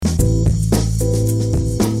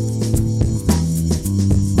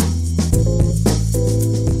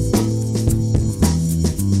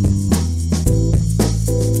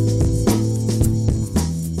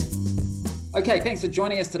Okay, thanks for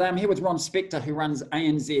joining us today. I'm here with Ron Spector, who runs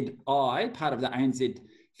ANZi, part of the ANZ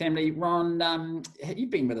family. Ron, you've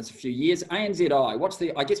been with us a few years.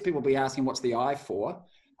 ANZi, I guess people will be asking what's the I for,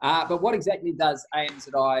 but what exactly does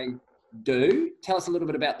ANZi do? Tell us a little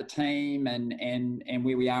bit about the team and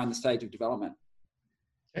where we are in the stage of development.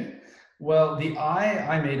 Okay. Well, the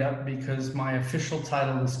I made up because my official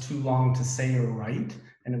title was too long to say or write,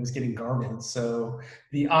 and it was getting garbled. So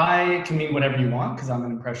the I can mean whatever you want because I'm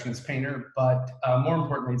an impressionist painter, but more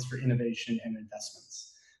importantly, it's for innovation and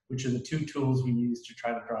investments, which are the two tools we use to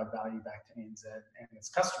try to drive value back to ANZ and its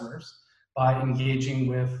customers by engaging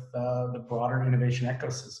with the broader innovation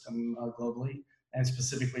ecosystem globally and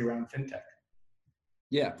specifically around fintech.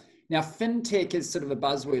 Yeah. Now, fintech is sort of a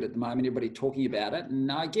buzzword at the moment, everybody talking about it.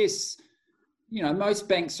 And I guess, most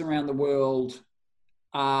banks around the world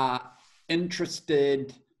are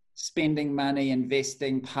interested, spending money,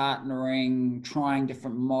 investing, partnering, trying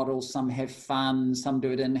different models. Some have funds, some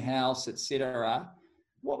do it in-house, etc.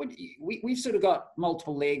 We've sort of got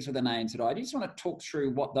multiple legs within ANZi. I just want to talk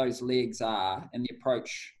through what those legs are and the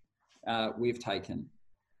approach we've taken.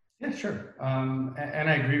 Yeah, sure. And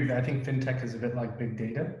I agree with that. I think fintech is a bit like big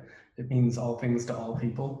data. It means all things to all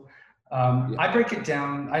people. I break it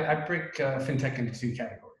down. I break fintech into two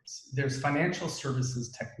categories. There's financial services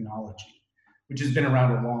technology, which has been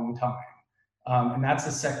around a long time. And that's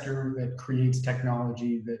a sector that creates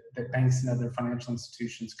technology that banks and other financial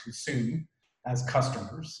institutions consume as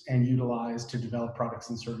customers and utilize to develop products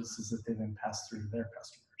and services that they then pass through to their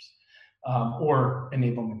customers, or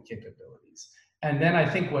enablement capabilities. And then I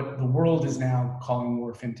think what the world is now calling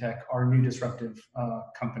more fintech are new disruptive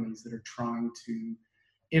companies that are trying to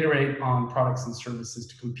iterate on products and services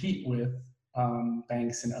to compete with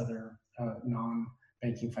banks and other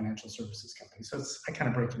non-banking financial services companies. So I kind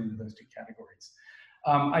of break it into those two categories.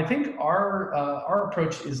 I think our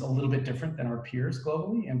approach is a little bit different than our peers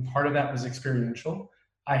globally, and part of that was experiential.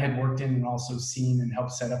 I had worked in and also seen and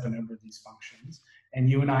helped set up a number of these functions. And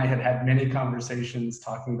you and I had many conversations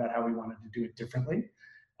talking about how we wanted to do it differently.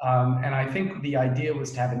 And I think the idea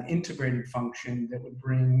was to have an integrated function that would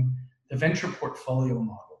bring the venture portfolio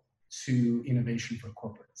model to innovation for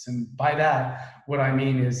corporates. And by that, what I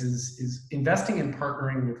mean is investing and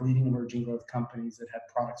partnering with leading emerging growth companies that had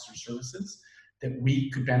products or services that we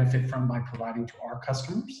could benefit from by providing to our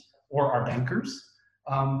customers or our bankers,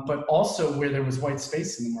 but also where there was white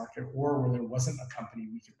space in the market or where there wasn't a company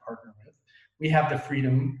we could partner with. We have the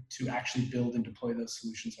freedom to actually build and deploy those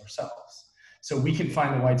solutions ourselves. So we can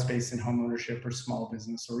find the white space in home ownership or small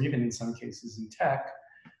business, or even in some cases in tech,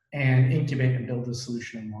 and incubate and build a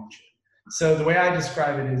solution and launch it. So the way I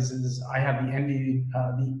describe it is I have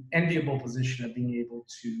the enviable position of being able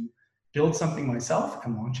to build something myself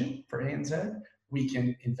and launch it for ANZ. We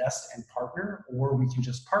can invest and partner, or we can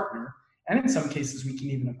just partner. And in some cases, we can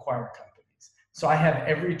even acquire companies. So I have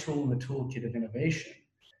every tool in the toolkit of innovation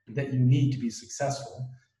that you need to be successful.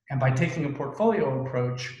 And by taking a portfolio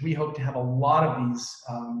approach, we hope to have a lot of these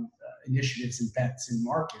initiatives and bets in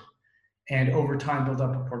market, and over time build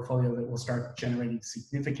up a portfolio that will start generating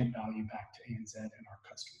significant value back to ANZ and our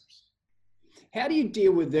customers. How do you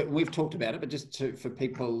deal with it? We've talked about it, but just for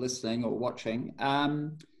people listening or watching,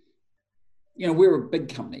 we're a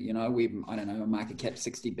big company, I don't know, a market cap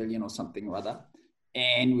 60 billion or something or other.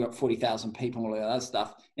 And we've got 40,000 people and all that other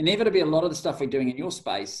stuff. Inevitably, a lot of the stuff we're doing in your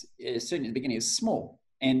space, certainly at the beginning, is small.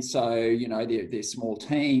 And so, they're small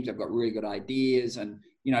teams, they've got really good ideas. And,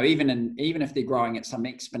 even if they're growing at some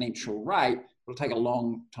exponential rate, it'll take a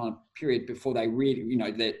long time period before they really,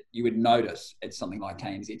 that you would notice at something like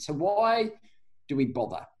ANZ. So why do we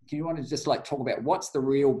bother? Can you want to just talk about what's the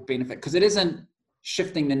real benefit? Because it isn't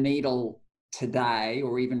shifting the needle today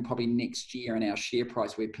or even probably next year in our share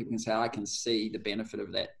price where people can say, I can see the benefit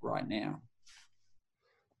of that right now.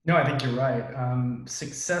 No, I think you're right.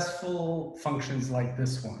 Successful functions like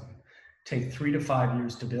this one take 3 to 5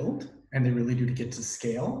 years to build, and they really do to get to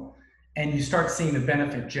scale. And you start seeing the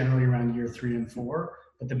benefit generally around year 3 and 4,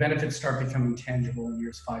 but the benefits start becoming tangible in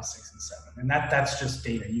years 5, 6, and 7. And that's just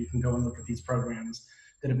data. You can go and look at these programs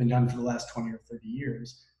that have been done for the last 20 or 30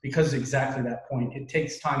 years. Because exactly that point, it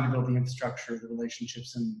takes time to build the infrastructure, the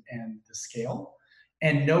relationships, and the scale.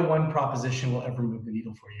 And no one proposition will ever move the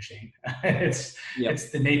needle for you, Shane.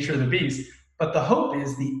 It's the nature of the beast. But the hope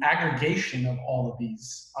is the aggregation of all of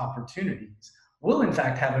these opportunities will in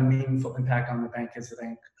fact have a meaningful impact on the bank as the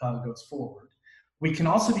bank goes forward. We can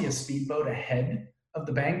also be a speedboat ahead of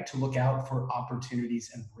the bank to look out for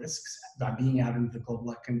opportunities and risks by being out into the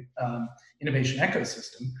global innovation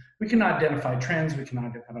ecosystem. We can identify trends, we can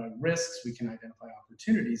identify risks, we can identify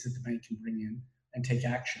opportunities that the bank can bring in and take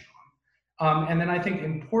action And then I think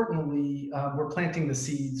importantly, we're planting the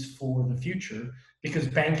seeds for the future, because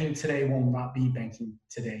banking today will not be banking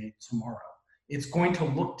today tomorrow. It's going to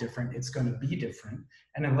look different. It's going to be different.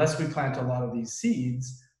 And unless we plant a lot of these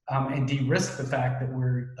seeds and de-risk the fact that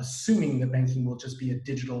we're assuming that banking will just be a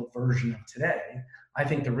digital version of today, I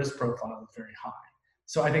think the risk profile is very high.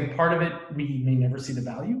 So I think part of it, we may never see the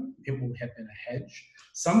value. It will have been a hedge.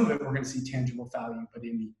 Some of it, we're going to see tangible value, but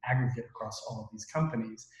in the aggregate across all of these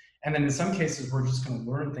companies. And then in some cases, we're just going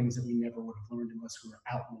to learn things that we never would have learned unless we were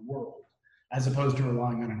out in the world, as opposed to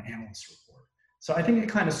relying on an analyst report. So I think it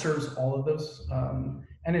kind of serves all of those.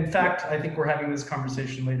 And in fact, I think we're having this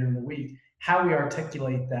conversation later in the week, how we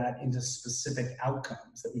articulate that into specific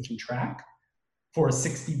outcomes that we can track for a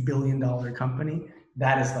 $60 billion company.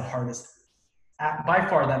 That is the hardest, by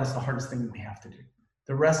far, that is the hardest thing that we have to do.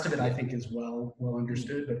 The rest of it, I think, is well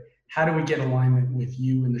understood, but how do we get alignment with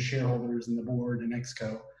you and the shareholders and the board and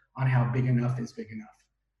Exco on how big enough is big enough?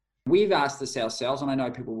 We've asked this ourselves, and I know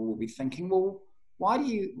people will be thinking, well, why do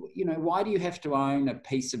you have to own a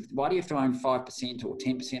piece of, why do you have to own 5% or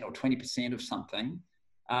 10% or 20% of something?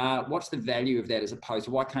 What's the value of that, as opposed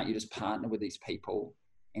to why can't you just partner with these people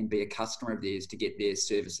and be a customer of theirs to get their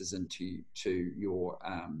services into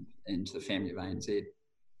the family of ANZ?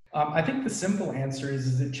 I think the simple answer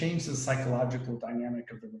is it changes the psychological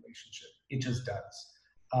dynamic of the relationship. It just does.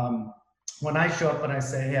 When I show up and I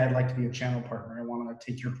say, hey, I'd like to be a channel partner, I want to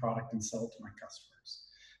take your product and sell it to my customers.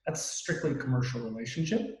 That's strictly a commercial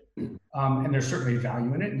relationship. And there's certainly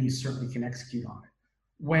value in it, and you certainly can execute on it.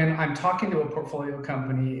 When I'm talking to a portfolio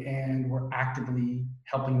company and we're actively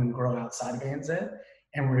helping them grow outside of ANZ,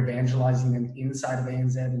 and we're evangelizing them inside of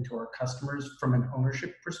ANZ into our customers from an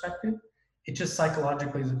ownership perspective, it just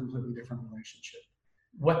psychologically is a completely different relationship.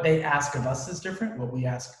 What they ask of us is different. What we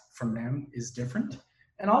ask from them is different.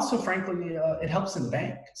 And also, frankly, it helps in the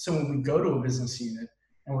bank. So when we go to a business unit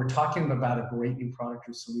and we're talking about a great new product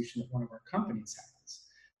or solution that one of our companies has,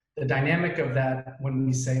 the dynamic of that, when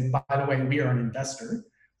we say, by the way, we are an investor,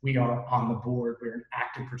 we are on the board, we're an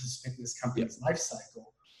active participant in this company's life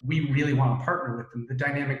cycle, we really want to partner with them, the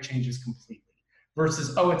dynamic changes completely.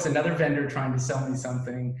 Versus, oh, it's another vendor trying to sell me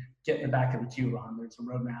something, get in the back of the queue, Ron, there's a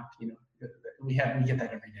roadmap, we get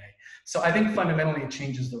that every day. So I think fundamentally it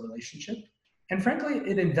changes the relationship. And frankly,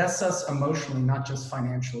 it invests us emotionally, not just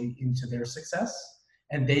financially, into their success,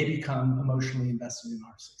 and they become emotionally invested in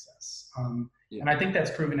our success. And I think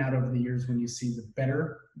that's proven out over the years when you see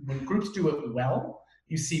when groups do it well,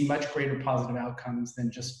 you see much greater positive outcomes than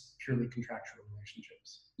just purely contractual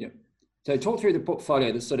relationships. Yeah. So talk through the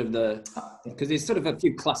portfolio, because there's sort of a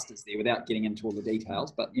few clusters there without getting into all the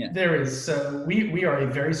details, but yeah. There is. So we are a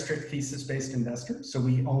very strict thesis-based investor. So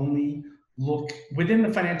we only look within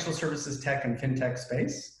the financial services tech and fintech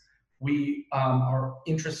space. We are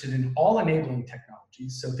interested in all enabling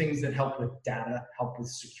technologies. So things that help with data, help with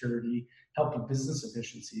security, help with business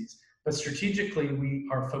efficiencies. But strategically, we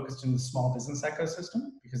are focused in the small business ecosystem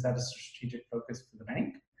because that is a strategic focus for the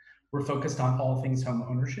bank. We're focused on all things home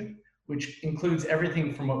ownership, which includes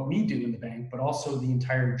everything from what we do in the bank, but also the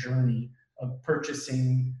entire journey of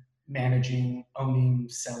purchasing, managing, owning,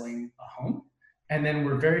 selling a home. And then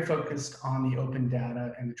we're very focused on the open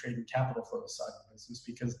data and the trade and capital flow side of the business,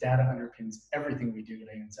 because data underpins everything we do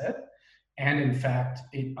at ANZ. And in fact,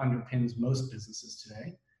 it underpins most businesses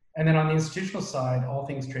today. And then on the institutional side, all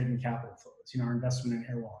things trade and capital flows. Our investment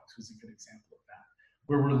in Airwallex was a good example of that,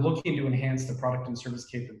 where we're looking to enhance the product and service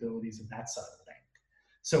capabilities of that side of the bank.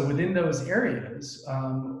 So within those areas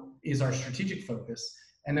is our strategic focus.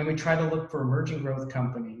 And then we try to look for emerging growth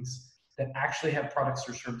companies that actually have products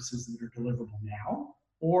or services that are deliverable now,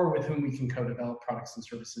 or with whom we can co-develop products and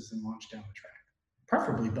services and launch down the track,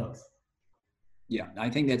 preferably both. Yeah, I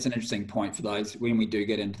think that's an interesting point for those when we do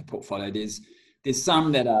get into the portfolio. There's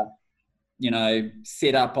some that are,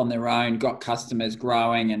 set up on their own, got customers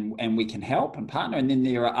growing, and we can help and partner. And then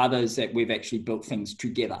there are others that we've actually built things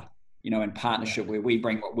together, in partnership, where we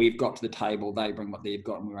bring what we've got to the table, they bring what they've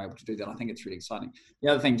got, and we're able to do that. I think it's really exciting. The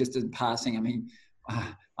other thing, just in passing,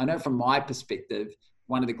 I know from my perspective,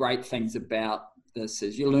 one of the great things about this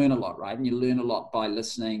is you learn a lot, right? And you learn a lot by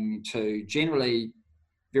listening to generally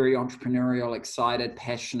very entrepreneurial, excited,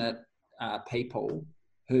 passionate people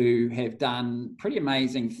who have done pretty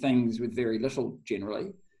amazing things with very little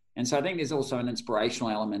generally. And so I think there's also an inspirational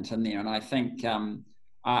element in there. And I think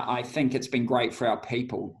it's been great for our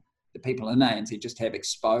people, the people in ANZ, just have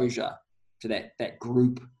exposure to that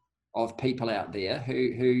group of people out there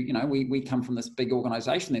who we come from this big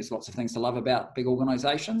organization. There's lots of things to love about big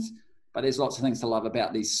organizations, but there's lots of things to love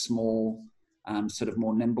about these small, sort of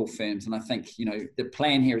more nimble firms. And I think, the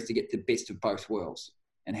plan here is to get the best of both worlds.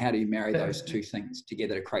 And how do you marry those two things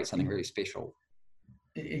together to create something really special?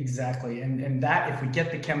 Exactly. And that, if we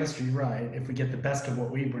get the chemistry right, if we get the best of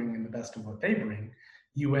what we bring and the best of what they bring,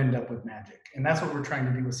 you end up with magic. And that's what we're trying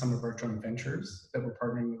to do with some of our joint ventures that we're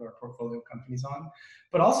partnering with our portfolio companies on.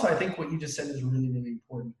 But also, I think what you just said is really, really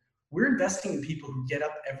important. We're investing in people who get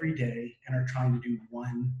up every day and are trying to do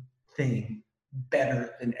one thing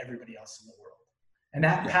better than everybody else in the world. And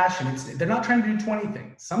that passion, they're not trying to do 20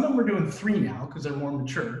 things. Some of them are doing 3 now because they're more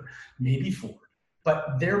mature, maybe 4.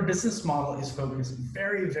 But their business model is focused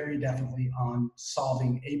very, very definitely on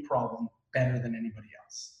solving a problem better than anybody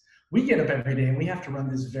else. We get up every day and we have to run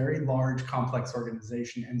this very large, complex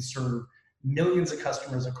organization and serve millions of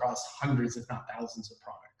customers across hundreds, if not thousands of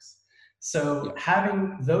products. So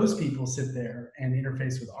having those people sit there and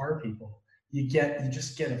interface with our people, you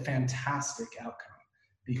just get a fantastic outcome,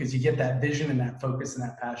 because you get that vision and that focus and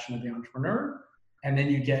that passion of the entrepreneur. And then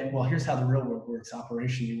you get, well, here's how the real world works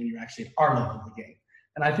operationally when you're actually at our level of the game.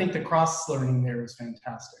 And I think the cross-learning there is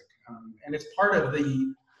fantastic. And it's part of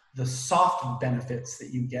the soft benefits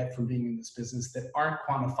that you get from being in this business that aren't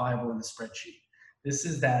quantifiable in the spreadsheet. This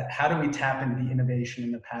is that, how do we tap into the innovation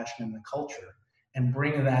and the passion and the culture and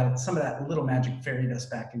bring some of that little magic fairy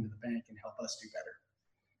dust back into the bank and help us do better.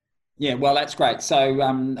 Yeah, well, that's great. So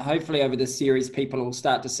hopefully over this series, people will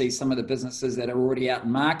start to see some of the businesses that are already out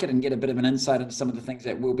in market and get a bit of an insight into some of the things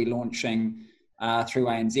that we'll be launching through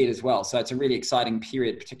ANZ as well. So it's a really exciting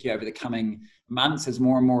period, particularly over the coming months, as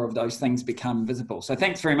more and more of those things become visible. So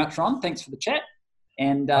thanks very much, Ron. Thanks for the chat.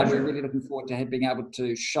 And we're really looking forward to being able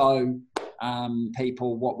to show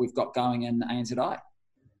people what we've got going in ANZi.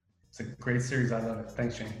 It's a great series. I love it.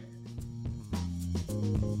 Thanks, Shane.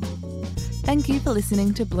 Thank you for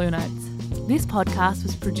listening to Blue Notes. This podcast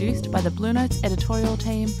was produced by the Blue Notes editorial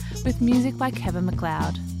team with music by Kevin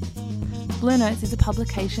MacLeod. Blue Notes is a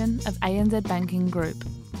publication of ANZ Banking Group.